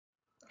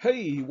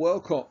Hey,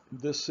 welcome.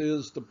 This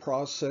is The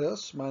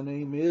Process. My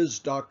name is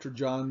Dr.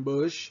 John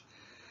Bush.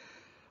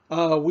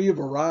 We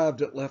have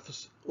arrived at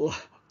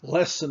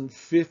lesson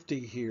 50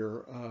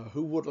 here.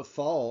 Who would have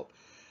thought?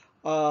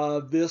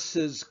 This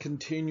is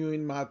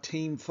continuing my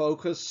team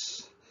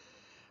focus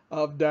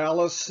of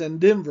Dallas and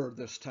Denver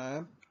this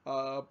time.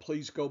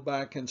 Please go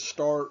back and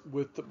start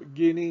with the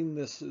beginning.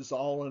 This is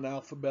all in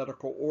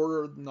alphabetical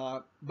order,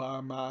 not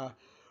by my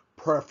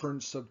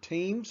preference of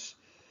teams.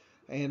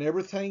 And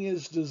everything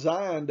is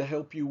designed to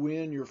help you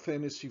win your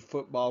fantasy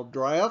football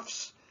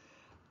drafts.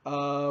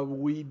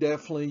 We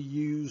definitely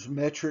use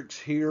metrics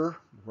here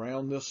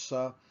around this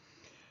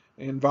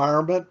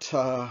environment.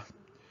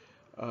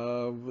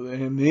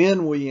 And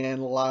then we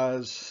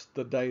analyze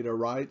the data,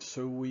 right?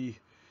 So we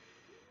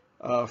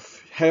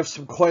have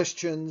some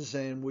questions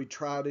and we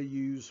try to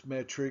use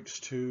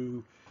metrics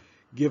to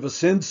give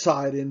us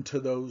insight into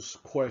those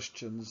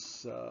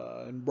questions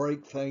and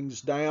break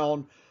things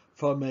down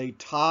from a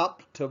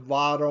top to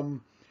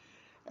bottom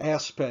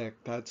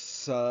aspect.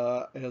 That's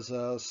as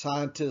a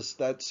scientist,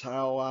 that's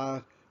how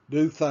I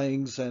do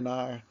things, and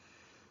I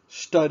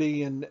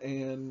study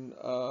and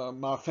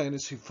my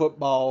fantasy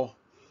football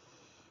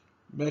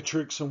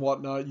metrics and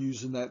whatnot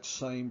using that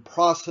same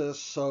process.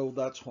 So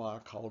that's why I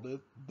called it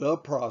The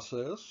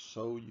Process.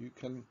 So you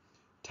can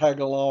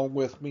tag along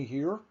with me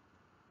here.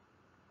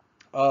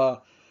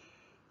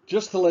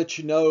 Just to let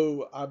you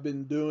know, I've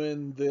been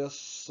doing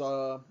this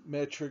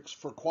metrics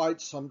for quite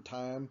some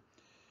time,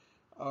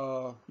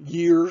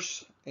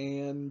 years,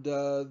 and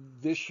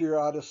this year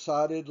I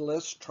decided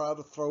let's try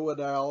to throw it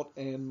out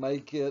and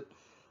make it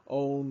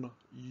on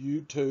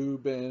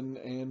YouTube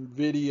and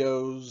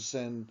videos,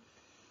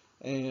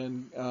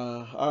 and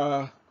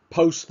I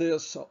post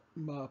this on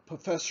my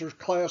professor's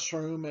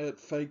classroom at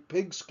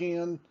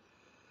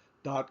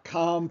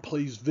fakepigskin.com.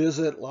 Please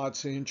visit.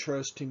 Lots of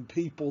interesting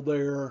people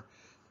there.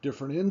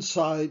 Different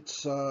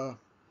insights. I've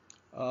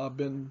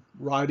been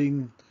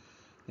writing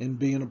and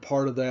being a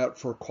part of that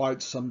for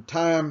quite some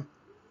time,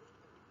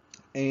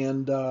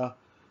 and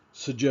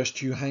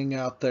suggest you hang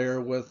out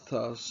there with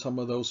some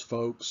of those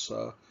folks.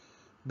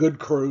 Good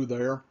crew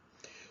there.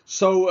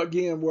 So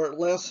again, we're at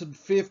lesson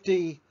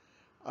 50.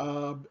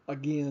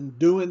 Again,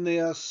 doing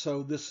this,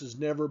 so this has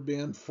never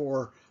been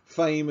for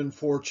fame and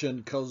fortune,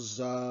 because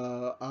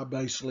I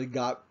basically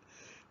got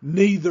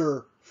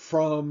neither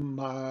from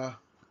my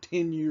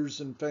 10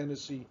 years in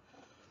fantasy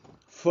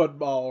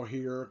football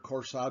here. Of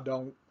course, I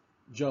don't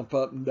jump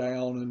up and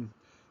down and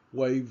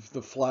wave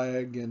the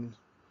flag and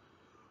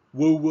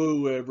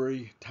woo-woo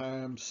every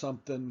time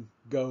something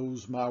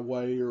goes my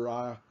way or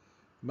I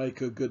make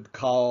a good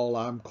call.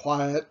 I'm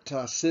quiet.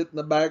 I sit in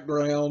the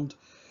background,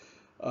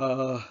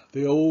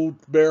 the old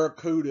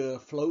barracuda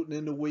floating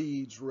in the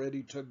weeds,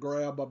 ready to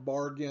grab a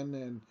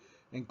bargain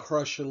and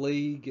crush a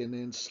league and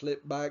then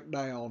slip back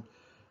down.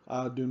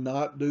 I do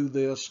not do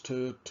this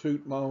to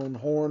toot my own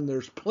horn.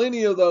 There's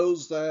plenty of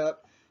those that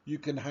you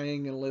can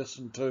hang and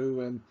listen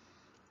to, and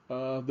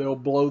they'll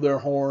blow their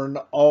horn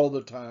all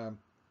the time.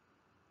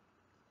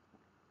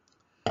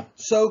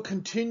 So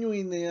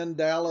continuing then,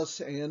 Dallas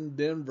and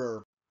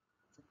Denver.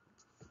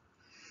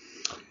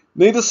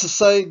 Needless to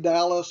say,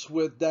 Dallas,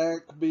 with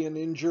Dak being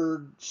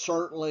injured,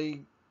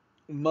 certainly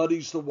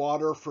muddies the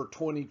water for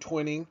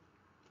 2020.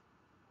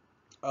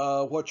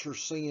 What you're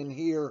seeing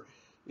here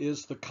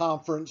is the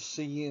conference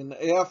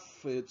CNF.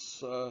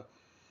 It's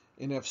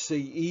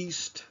NFC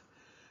East.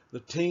 The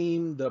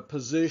team, the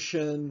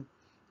position.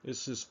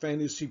 This is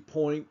fantasy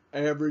point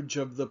average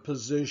of the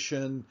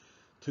position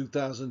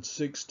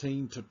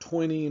 2016 to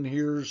 20. And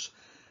here's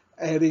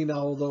adding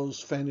all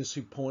those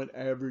fantasy point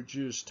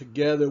averages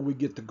together. We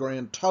get the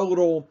grand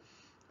total.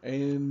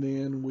 And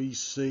then we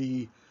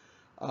see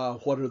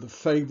what are the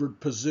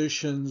favored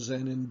positions.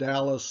 And in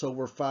Dallas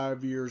over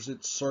 5 years,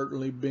 it's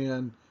certainly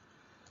been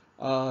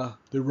the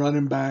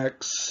running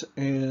backs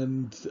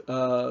and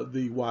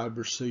the wide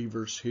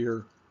receivers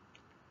here.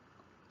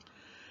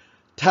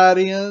 Tight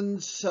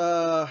ends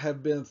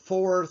have been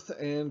fourth,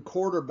 and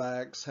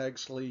quarterbacks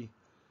actually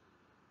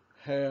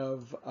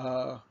have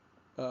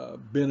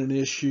been an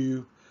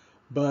issue.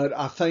 But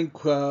I think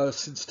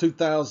since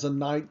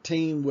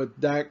 2019,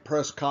 with Dak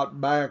Prescott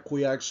back,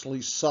 we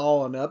actually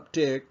saw an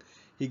uptick.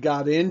 He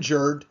got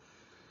injured,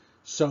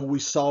 so we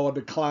saw a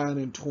decline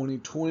in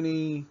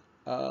 2020.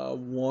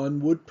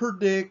 One would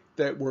predict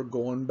that we're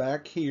going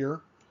back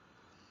here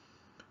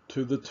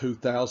to the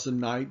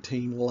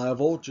 2019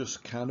 level.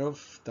 Just kind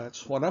of,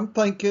 that's what I'm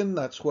thinking.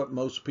 That's what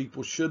most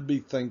people should be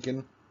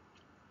thinking.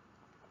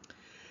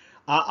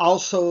 I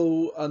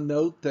also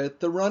note that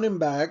the running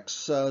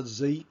backs,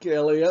 Zeke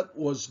Elliott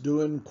was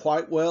doing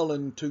quite well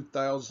in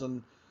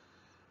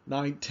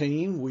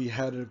 2019. We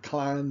had a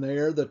decline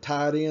there. The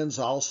tight ends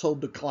also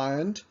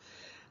declined.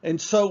 And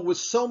so with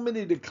so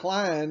many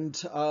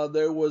declined,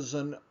 there was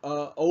an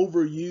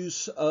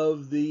overuse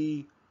of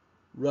the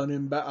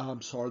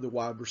the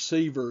wide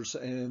receivers,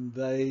 and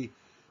they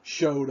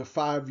showed a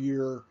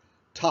 5-year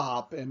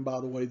top. And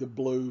by the way, the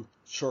blue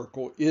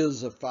circle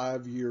is a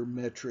 5-year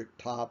metric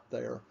top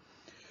there.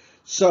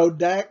 So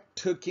Dak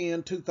took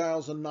in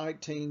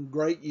 2019,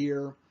 great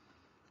year.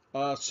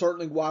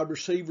 Certainly wide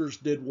receivers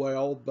did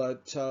well,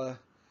 but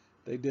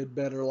they did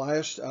better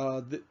in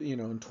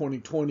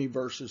 2020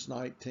 versus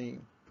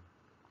 19.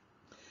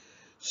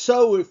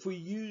 So if we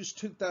use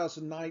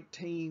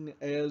 2019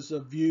 as a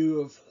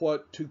view of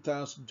what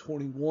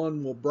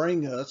 2021 will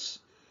bring us,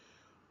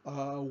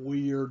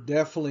 we are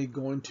definitely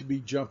going to be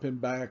jumping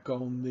back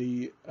on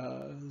the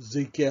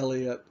Zeke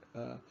Elliott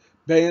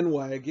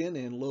bandwagon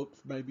and look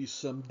for maybe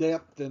some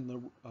depth in the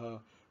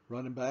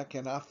running back.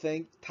 And I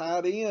think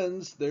tight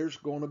ends, there's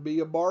going to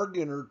be a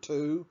bargain or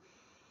two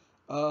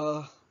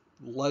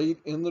late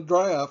in the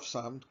drafts.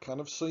 I'm kind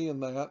of seeing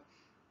that.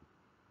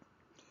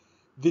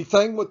 The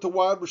thing with the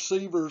wide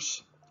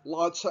receivers,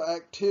 lots of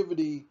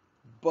activity,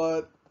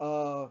 but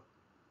the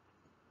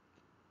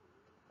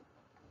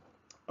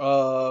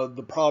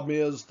problem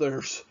is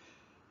there's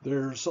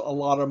a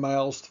lot of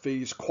mouths to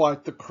feed.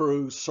 Quite the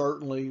crew,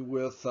 certainly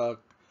with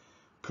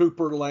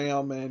Cooper,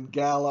 Lamb, and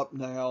Gallup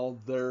now.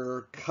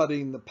 They're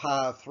cutting the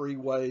pie three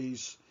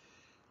ways,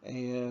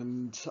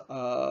 and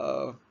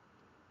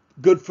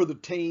good for the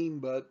team,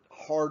 but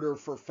harder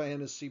for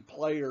fantasy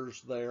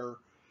players there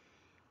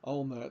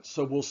on that.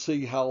 So we'll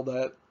see how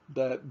that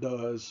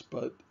does,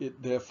 but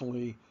it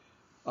definitely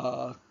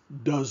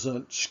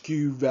doesn't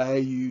skew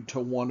value to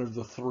one of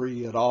the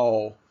three at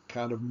all.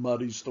 Kind of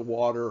muddies the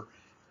water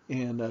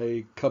in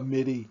a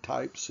committee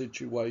type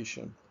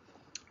situation.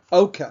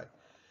 Okay,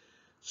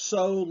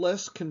 so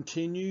let's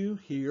continue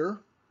here.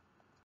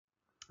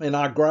 And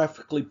I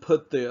graphically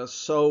put this.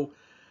 So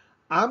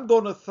I'm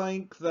going to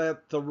think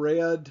that the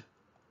red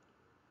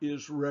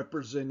is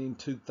representing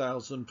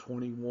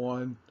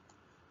 2021.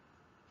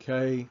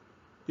 Okay,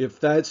 if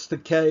that's the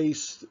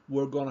case,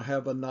 we're going to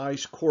have a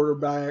nice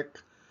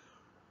quarterback,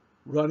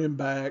 running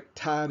back,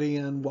 tight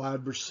end,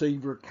 wide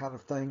receiver kind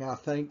of thing. I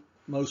think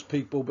most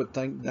people would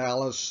think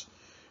Dallas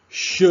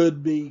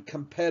should be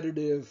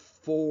competitive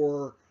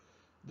for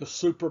the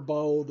Super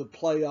Bowl, the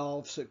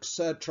playoffs,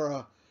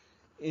 etc.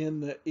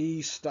 In the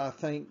East, I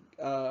think,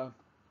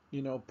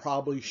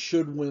 probably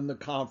should win the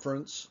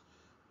conference.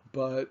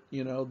 But,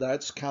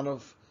 that's kind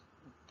of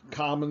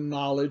common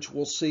knowledge.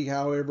 We'll see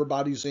how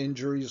everybody's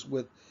injuries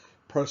with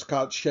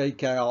Prescott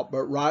shake out.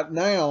 But right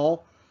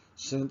now,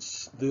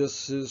 since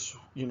this is,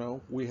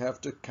 we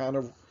have to kind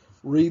of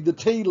read the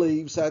tea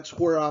leaves, that's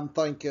where I'm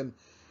thinking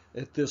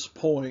at this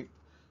point.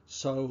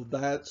 So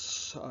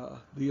that's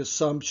the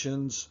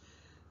assumptions.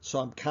 So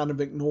I'm kind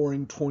of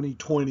ignoring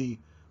 2020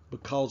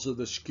 because of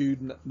the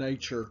skewed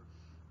nature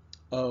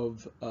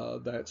of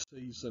that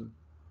season.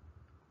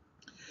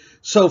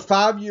 So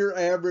 5-year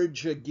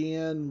average,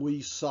 again,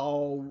 we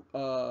saw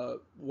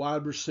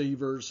wide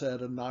receivers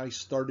at a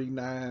nice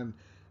 39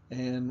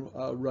 and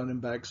running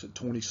backs at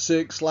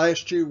 26.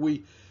 Last year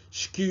we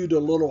skewed a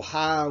little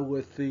high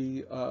with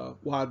the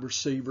wide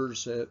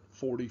receivers at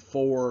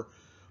 44.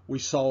 We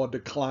saw a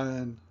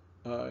decline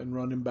in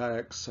running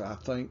backs, I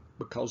think,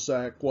 because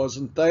Zach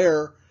wasn't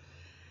there.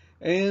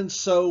 And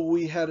so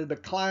we had a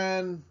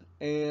decline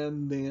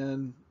and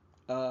then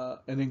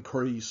an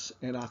increase.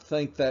 And I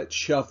think that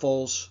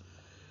shuffles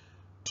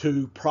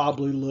to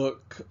probably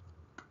look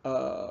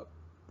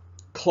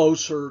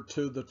closer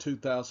to the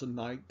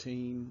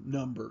 2019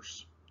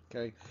 numbers.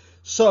 Okay,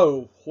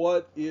 so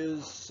what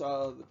is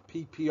the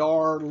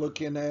PPR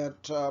looking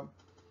at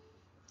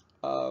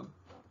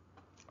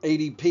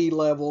ADP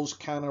levels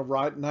kind of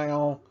right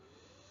now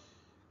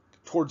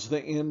towards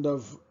the end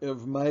of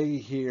May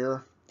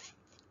here.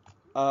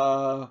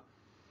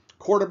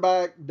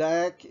 Quarterback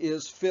Dak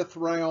is 5th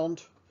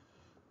round.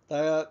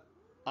 That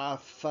I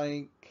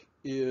think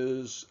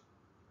is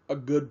a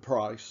good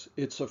price.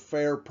 It's a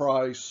fair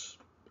price.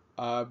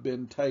 I've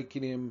been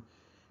taking him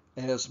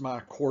as my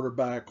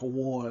quarterback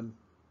 1,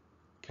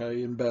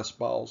 okay, in best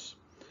balls.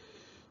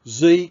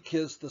 Zeke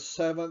is the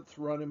 7th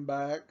running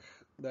back.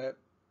 That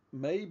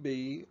may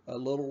be a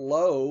little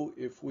low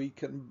if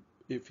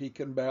he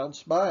can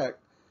bounce back,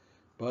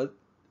 but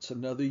it's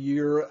another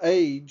year of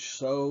age,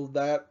 so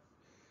that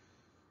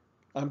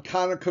I'm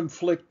kind of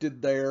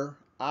conflicted there.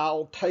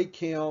 I'll take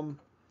him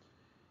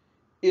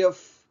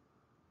if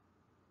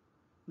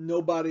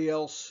nobody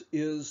else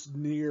is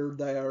near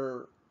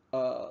the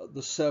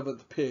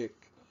 7th pick.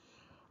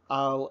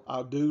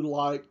 I do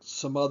like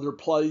some other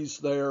plays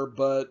there,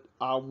 but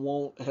I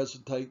won't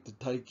hesitate to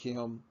take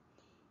him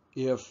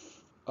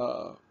if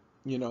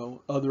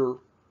other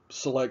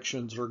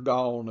selections are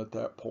gone at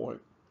that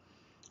point.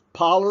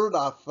 Pollard,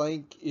 I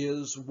think,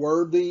 is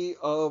worthy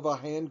of a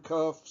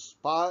handcuff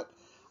spot.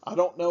 I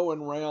don't know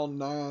in round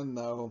 9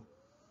 though.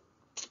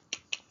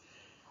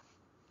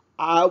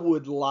 I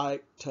would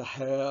like to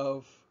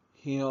have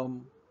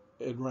him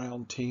in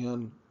round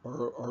 10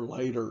 or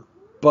later.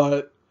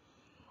 But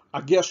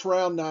I guess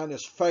round 9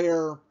 is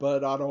fair,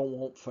 but I don't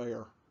want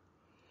fair.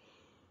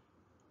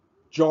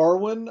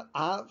 Jarwin,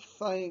 I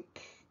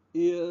think,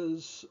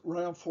 is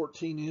round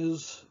 14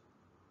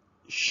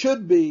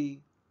 should be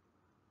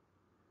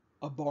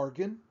a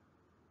bargain.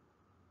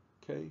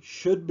 Okay,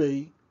 should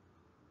be.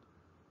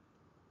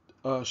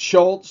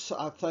 Schultz,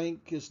 I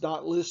think, is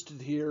not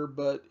listed here,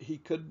 but he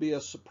could be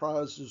a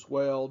surprise as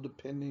well,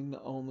 depending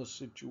on the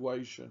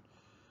situation.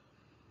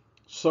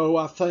 So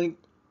I think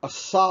a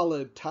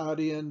solid tight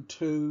end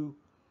to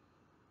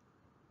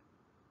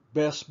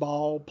best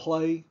ball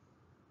play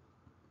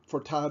for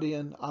tight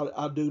end.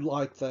 I do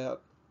like that.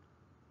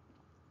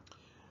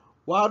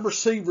 Wide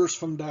receivers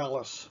from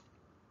Dallas.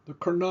 The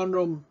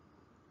conundrum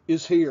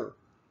is here.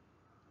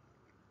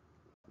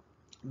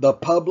 The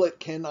public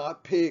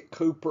cannot pick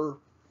Cooper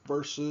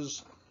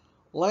versus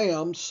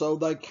Lamb, so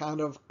they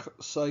kind of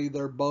say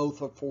they're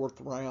both a fourth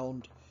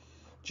round,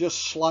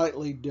 just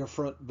slightly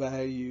different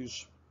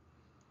values.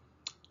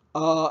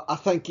 I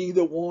think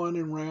either one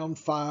in round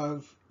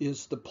 5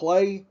 is the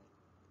play.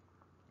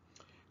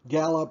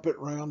 Gallup at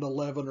round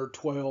 11 or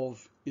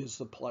 12 is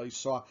the play.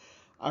 So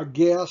I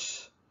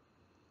guess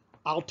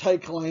I'll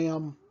take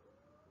Lamb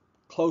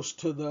close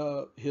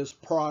to his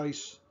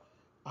price.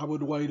 I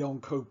would wait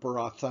on Cooper,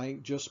 I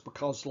think, just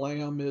because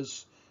Lamb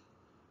is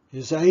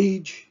his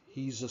age,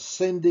 he's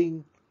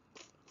ascending.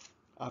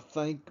 I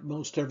think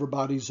most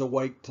everybody's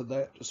awake to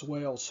that as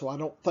well. So I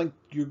don't think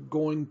you're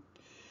going.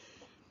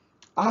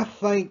 I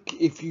think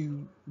if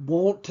you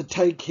want to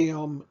take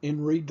him in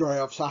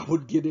redrafts, I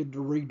would get into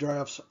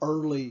redrafts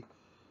early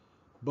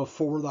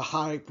before the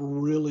hype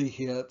really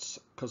hits,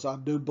 because I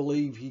do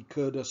believe he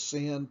could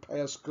ascend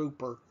past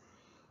Cooper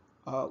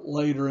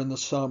later in the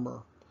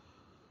summer.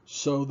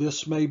 So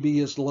this may be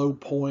his low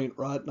point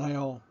right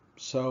now.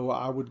 So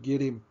I would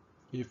get him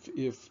if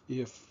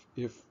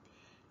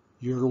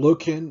you're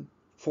looking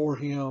for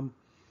him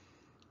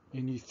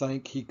and you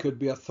think he could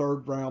be a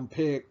third round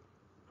pick,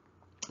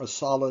 a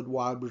solid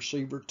wide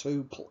receiver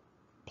to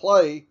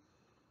play,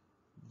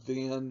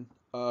 then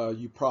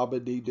you probably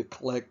need to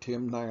collect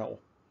him now.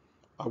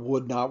 I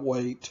would not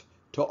wait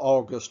till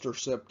August or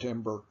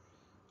September.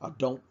 I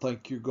don't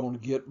think you're going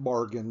to get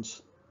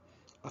bargains.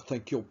 I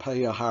think you'll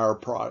pay a higher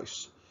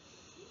price.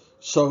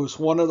 So it's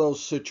one of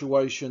those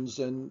situations,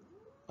 and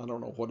I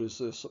don't know, what is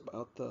this,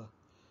 about the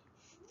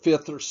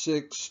 5th or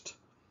 6th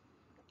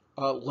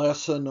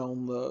lesson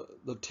on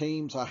the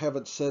teams. I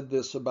haven't said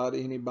this about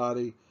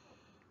anybody.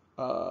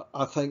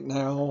 I think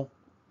now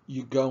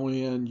you go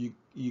in,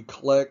 you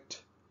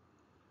collect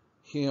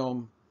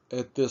him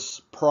at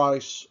this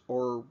price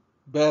or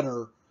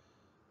better,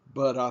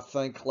 but I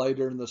think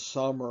later in the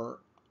summer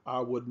I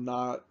would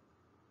not,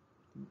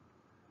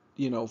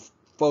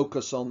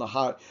 focus on the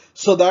high.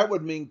 So that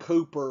would mean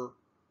Cooper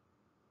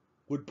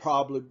would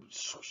probably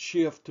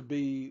shift to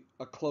be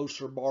a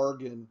closer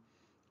bargain.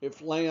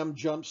 If Lamb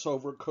jumps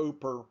over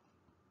Cooper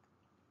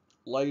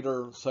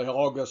later, say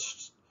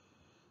August,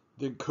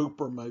 then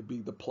Cooper may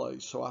be the play.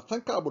 So I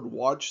think I would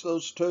watch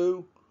those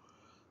two.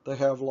 They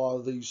have a lot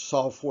of these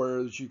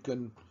softwares you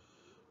can,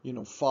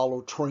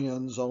 follow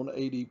trends on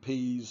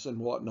ADPs and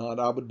whatnot.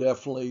 I would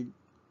definitely,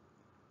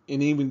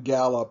 and even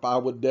Gallup, I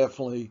would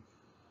definitely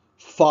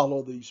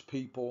follow these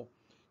people.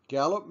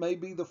 Gallup may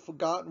be the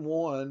forgotten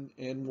one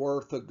and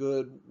worth a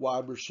good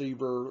wide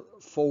receiver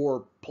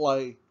for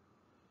play.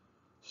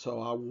 So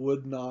I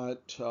would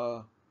not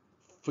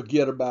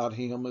forget about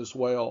him as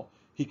well.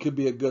 He could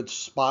be a good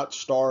spot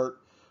start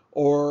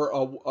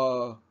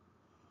or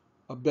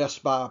a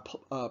best buy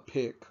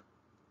pick.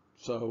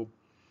 So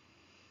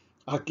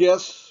I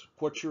guess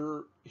what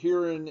you're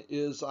hearing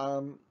is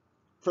I'm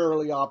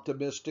fairly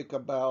optimistic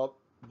about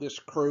this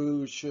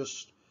crew. It's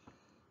just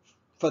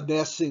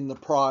finessing the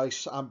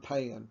price I'm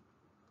paying.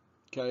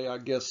 Okay, I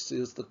guess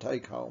is the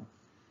take home,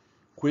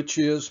 which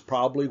is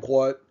probably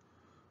what,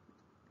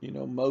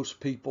 most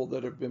people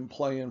that have been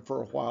playing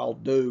for a while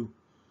do.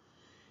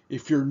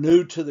 If you're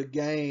new to the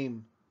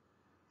game,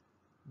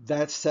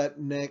 that's that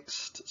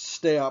next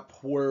step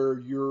where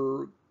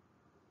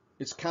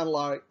it's kind of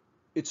like,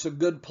 it's a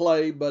good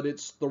play, but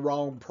it's the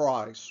wrong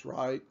price,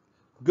 right?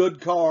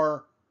 Good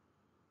car,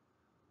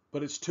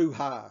 but it's too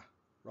high,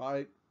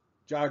 right?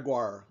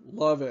 Jaguar,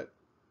 love it,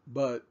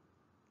 but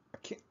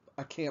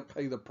I can't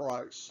pay the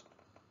price.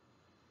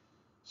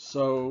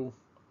 So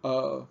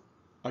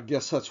I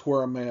guess that's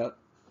where I'm at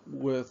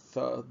with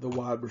the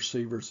wide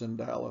receivers in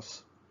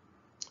Dallas.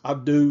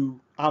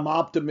 I'm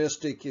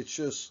optimistic. It's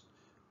just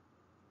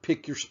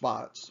pick your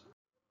spots.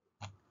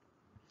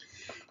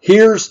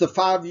 Here's the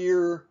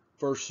 5-year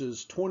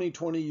versus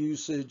 2020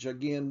 usage.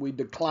 Again, we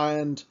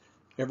declined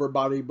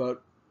everybody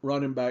but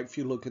running back if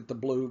you look at the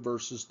blue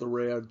versus the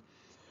red.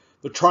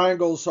 The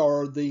triangles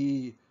are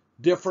the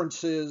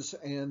differences,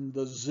 and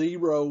the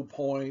 0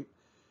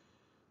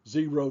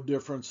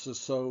 differences.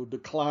 So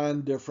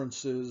decline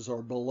differences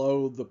are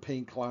below the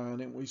pink line,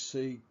 and we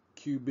see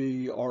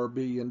QB,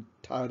 RB, and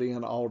tight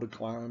end all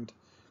declined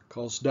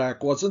because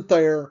Dak wasn't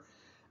there.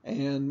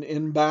 And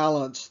in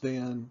balance,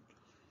 then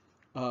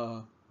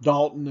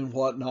Dalton and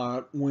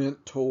whatnot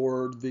went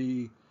toward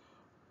the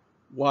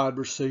wide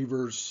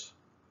receivers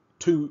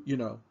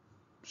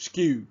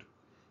skewed.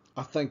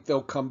 I think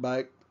they'll come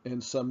back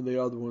and some of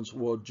the other ones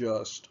will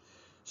adjust.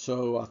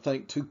 So I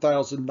think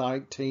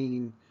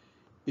 2019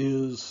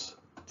 is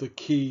the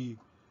key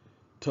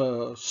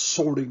to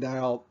sorting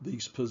out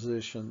these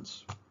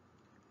positions.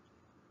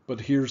 But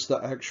here's the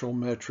actual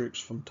metrics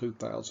from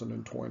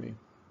 2020.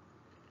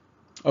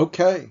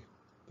 Okay,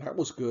 that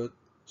was good.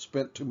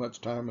 Spent too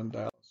much time in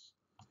Dallas.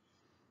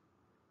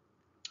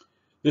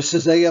 This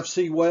is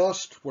AFC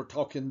West. We're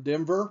talking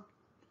Denver.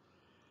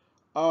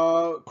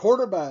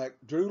 Quarterback,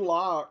 Drew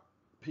Lock,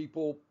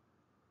 people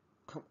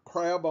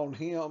crab on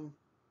him.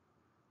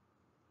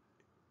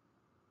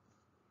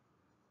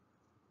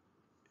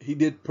 He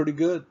did pretty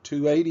good,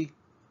 280.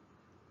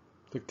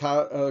 The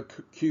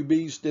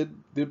QBs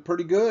did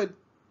pretty good.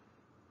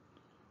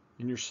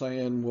 And you're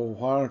saying, well,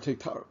 why aren't they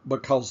talking?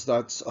 Because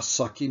that's a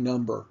sucky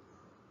number,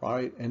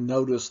 right? And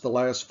notice the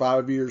last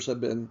 5 years have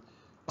been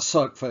a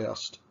suck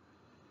fest.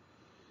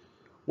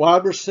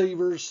 Wide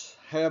receivers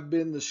have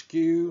been the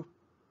skew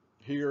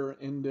here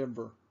in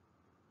Denver.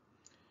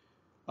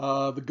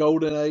 The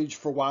golden age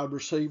for wide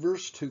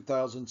receivers,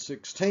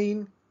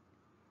 2016.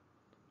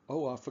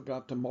 Oh, I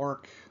forgot to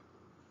mark.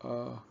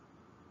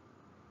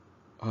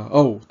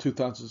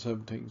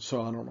 2017.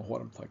 So I don't know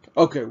what I'm thinking.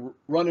 Okay,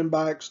 running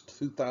backs,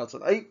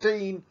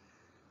 2018.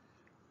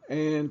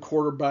 And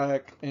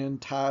quarterback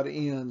and tight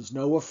ends.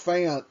 Noah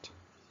Fant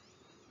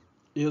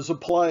is a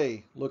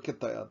play. Look at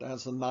that.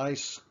 That's a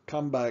nice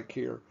comeback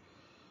here.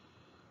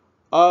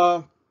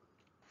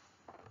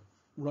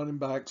 Running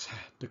backs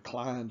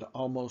declined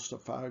almost a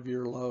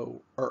 5-year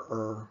low.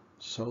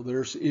 So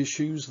there's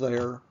issues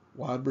there.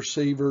 Wide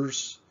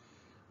receivers,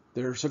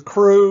 there's a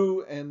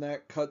crew, and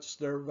that cuts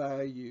their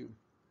value.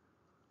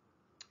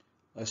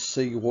 Let's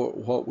see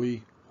what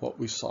we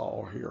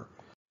saw here.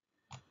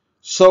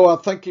 So I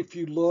think if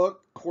you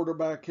look,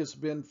 quarterback has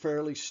been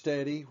fairly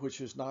steady,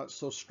 which is not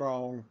so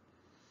strong.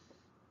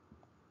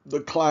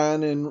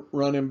 Decline in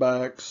running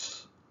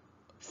backs.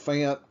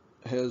 Fant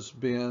has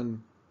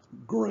been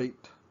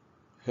great.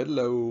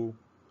 Hello.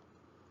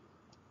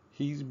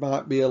 He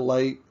might be a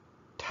late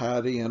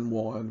tight end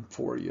one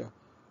for you.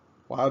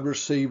 Wide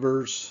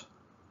receivers,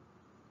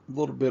 a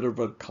little bit of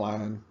a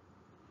decline.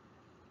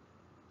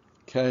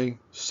 Okay,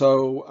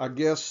 so I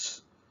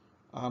guess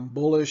I'm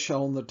bullish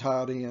on the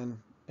tight end,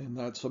 and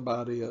that's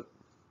about it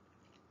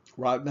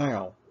right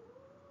now,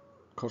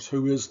 because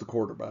who is the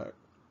quarterback?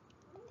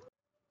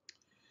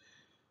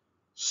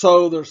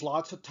 So there's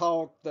lots of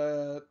talk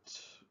that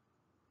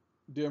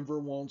Denver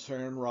wants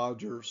Aaron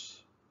Rodgers.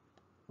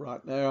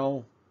 Right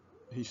now,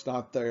 he's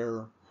not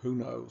there. Who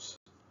knows?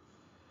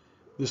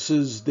 This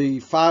is the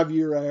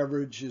 5-year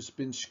average has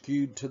been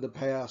skewed to the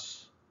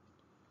pass,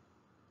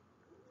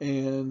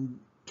 and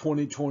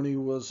 2020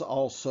 was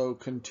also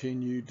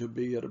continued to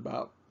be at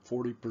about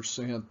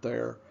 40%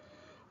 there.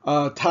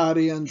 Tight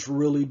ends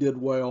really did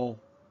well.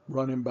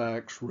 Running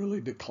backs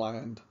really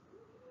declined.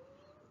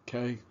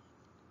 Okay.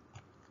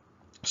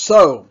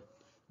 So,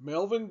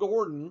 Melvin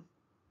Gordon,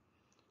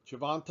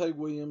 Javonte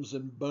Williams,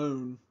 and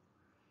Boone.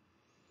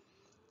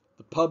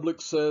 The public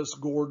says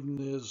Gordon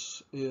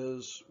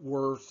is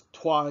worth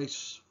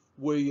twice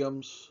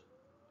Williams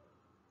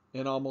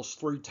and almost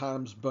 3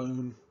 times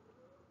Boone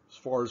as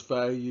far as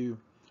value.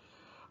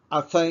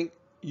 I think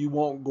you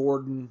want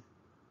Gordon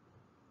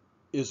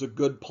is a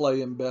good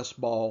play in best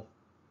ball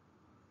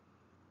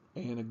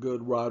and a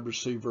good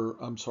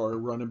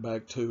running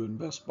back too in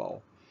best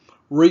ball.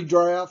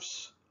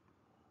 Redrafts,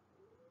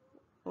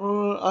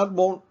 I'd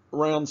want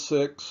round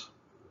 6.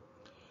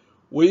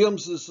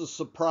 Williams is a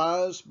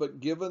surprise,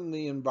 but given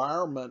the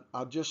environment,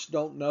 I just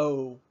don't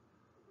know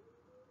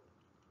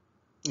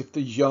if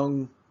the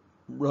young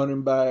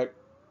running back,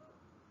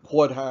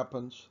 what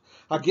happens.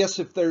 I guess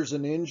if there's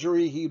an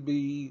injury, he'd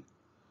be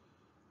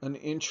an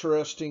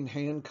interesting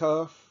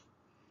handcuff.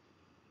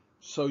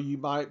 So you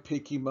might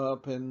pick him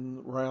up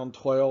in round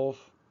 12.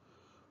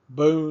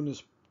 Boone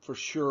is for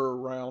sure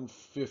around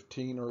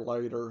 15 or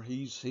later.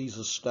 He's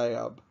a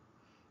stab,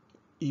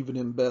 even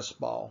in best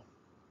ball.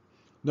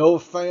 Noah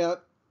Fant,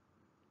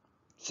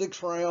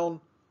 6th round,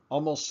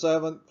 almost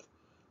 7th.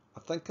 I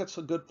think that's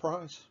a good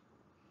price.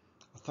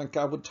 I think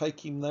I would take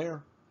him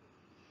there.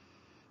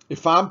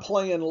 If I'm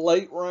playing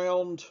late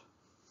round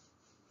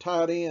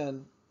tight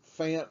end,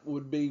 Fant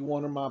would be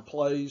one of my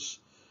plays.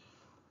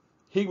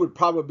 He would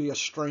probably be a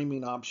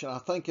streaming option. I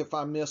think if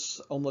I miss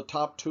on the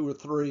top 2 or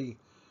 3,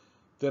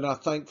 then I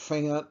think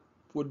Fant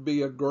would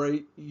be a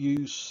great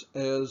use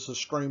as a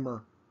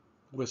streamer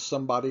with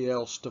somebody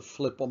else to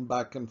flip them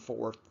back and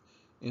forth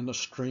in a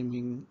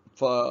streaming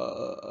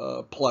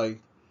play.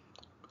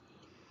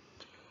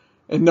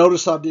 And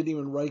notice I didn't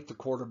even rate the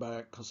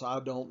quarterback because I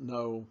don't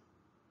know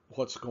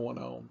what's going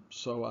on.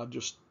 So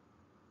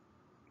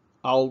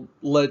I'll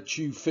let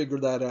you figure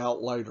that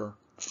out later.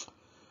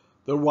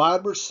 The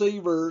wide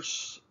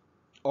receivers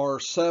are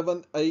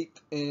 7th,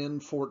 8th,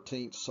 and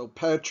 14th. So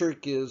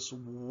Patrick is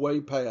way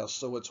past.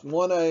 So it's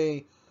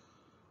 1A,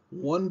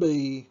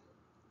 1B,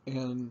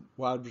 and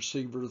wide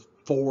receiver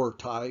 4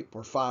 type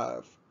or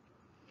 5.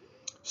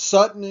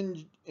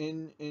 Sutton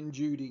and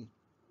Judy.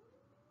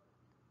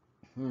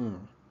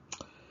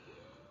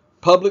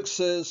 Public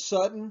says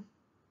Sutton,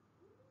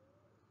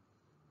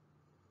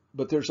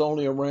 but there's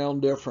only a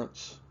round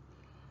difference.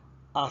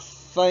 I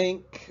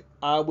think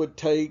I would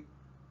take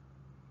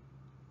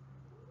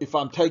if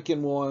I'm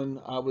taking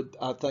one,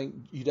 I think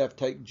you'd have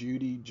to take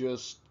Judy.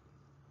 Just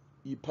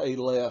you pay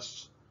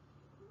less.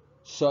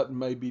 Sutton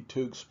may be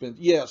too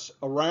expensive. Yes,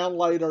 a round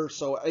later,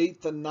 so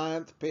 8th and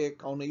 9th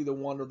pick on either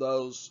one of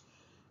those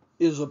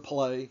is a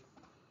play.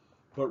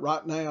 But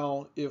right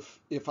now, if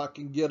I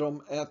can get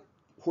them at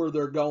where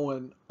they're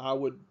going, I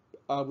would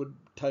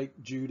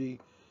take Judy.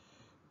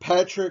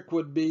 Patrick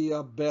would be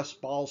a best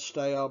ball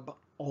stab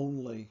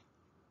only.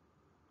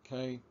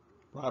 Okay,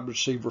 wide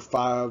receiver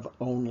 5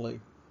 only.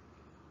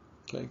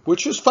 Okay,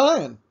 which is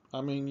fine.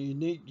 I mean,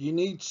 you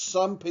need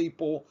some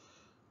people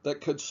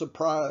that could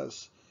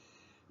surprise.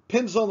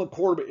 Depends on the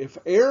quarterback. If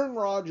Aaron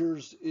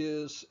Rodgers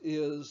is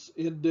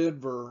in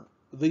Denver,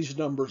 these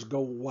numbers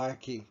go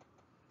wacky.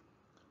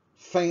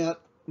 Fant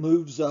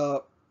moves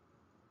up.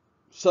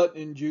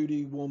 Sutton and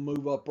Judy will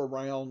move up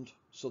around.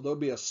 So there'll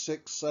be a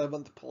 6th,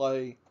 7th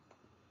play.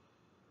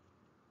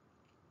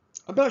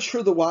 I'm not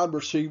sure the wide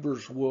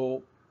receivers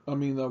will, the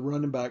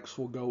running backs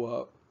will go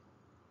up.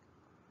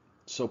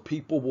 So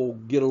people will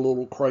get a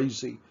little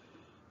crazy.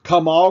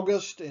 Come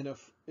August, and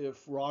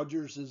if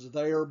Rodgers is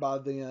there by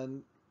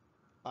then,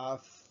 I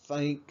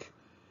think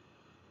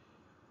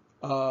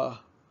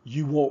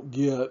you won't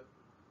get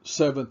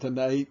 7th and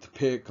 8th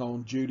pick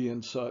on Judy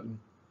and Sutton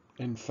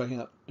and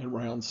Fant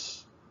in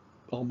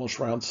almost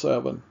round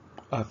 7.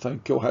 I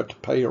think you'll have to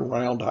pay a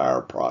round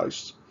higher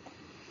price.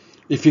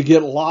 If you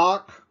get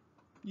Locke,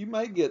 you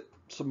may get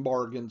some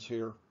bargains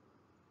here.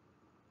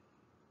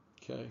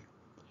 Okay.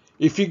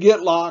 If you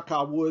get Locke,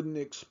 I wouldn't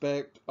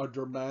expect a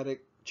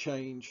dramatic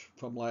change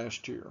from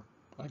last year,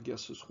 I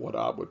guess is what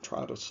I would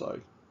try to say.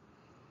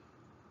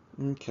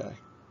 Okay.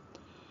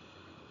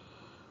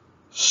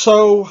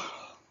 So,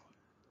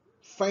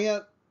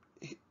 Fant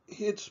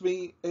hits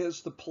me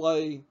as the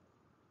play.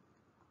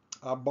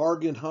 I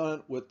bargain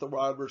hunt with the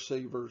wide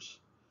receivers.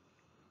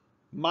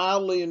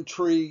 Mildly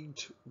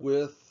intrigued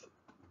with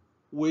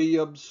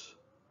Williams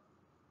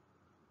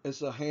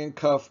as a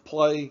handcuff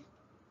play.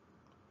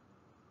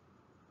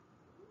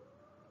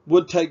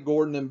 Would take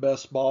Gordon in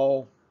best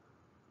ball.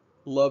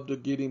 Love to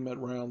get him at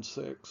round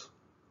 6.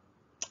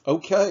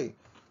 Okay.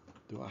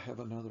 Do I have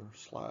another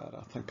slide?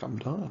 I think I'm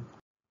done.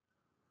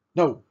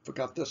 No,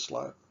 forgot this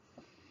slide.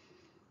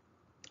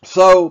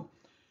 So,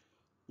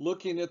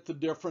 looking at the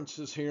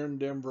differences here in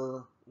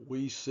Denver,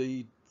 we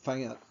see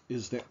Fant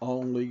is the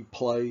only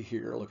play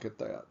here. Look at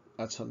that.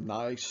 That's a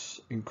nice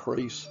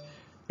increase.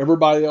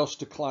 Everybody else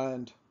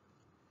declined.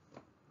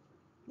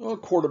 Well,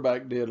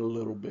 quarterback did a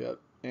little bit.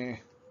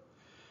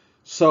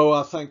 So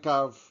I think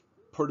I've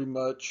pretty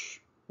much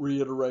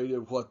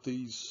reiterated what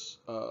these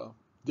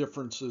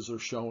differences are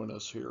showing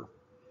us here.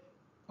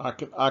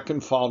 I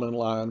can fall in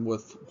line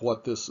with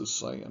what this is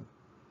saying.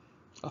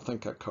 I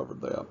think I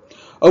covered that.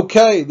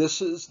 Okay,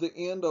 this is the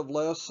end of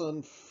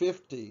lesson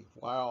 50.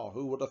 Wow,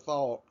 who would have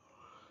thought?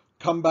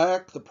 Come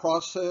back, the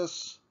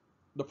process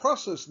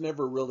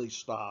never really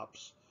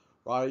stops,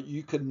 right?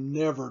 You can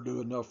never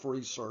do enough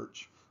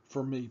research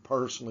for me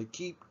personally.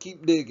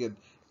 Keep digging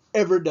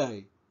every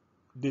day.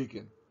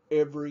 Digging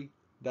every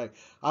day.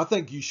 I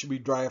think you should be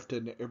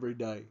drafting every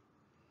day.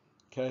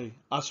 Okay,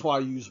 that's why I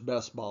use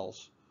best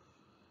balls.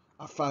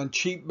 I find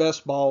cheap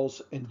best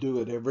balls and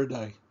do it every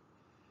day.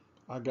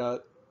 I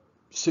got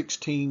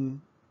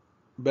 16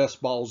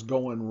 best balls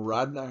going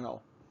right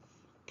now.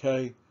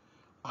 Okay,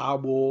 I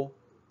will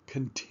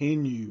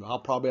continue. I'll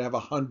probably have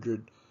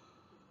 100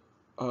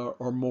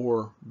 or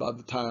more by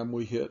the time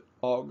we hit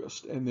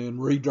August, and then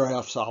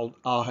redrafts.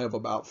 I'll have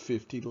about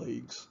 50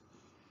 leagues,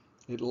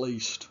 at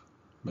least,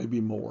 maybe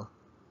more.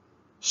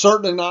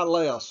 Certainly not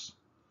less.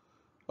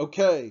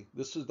 Okay,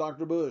 this is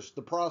Dr. Bush,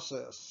 The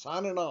Process,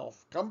 signing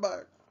off. Come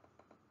back.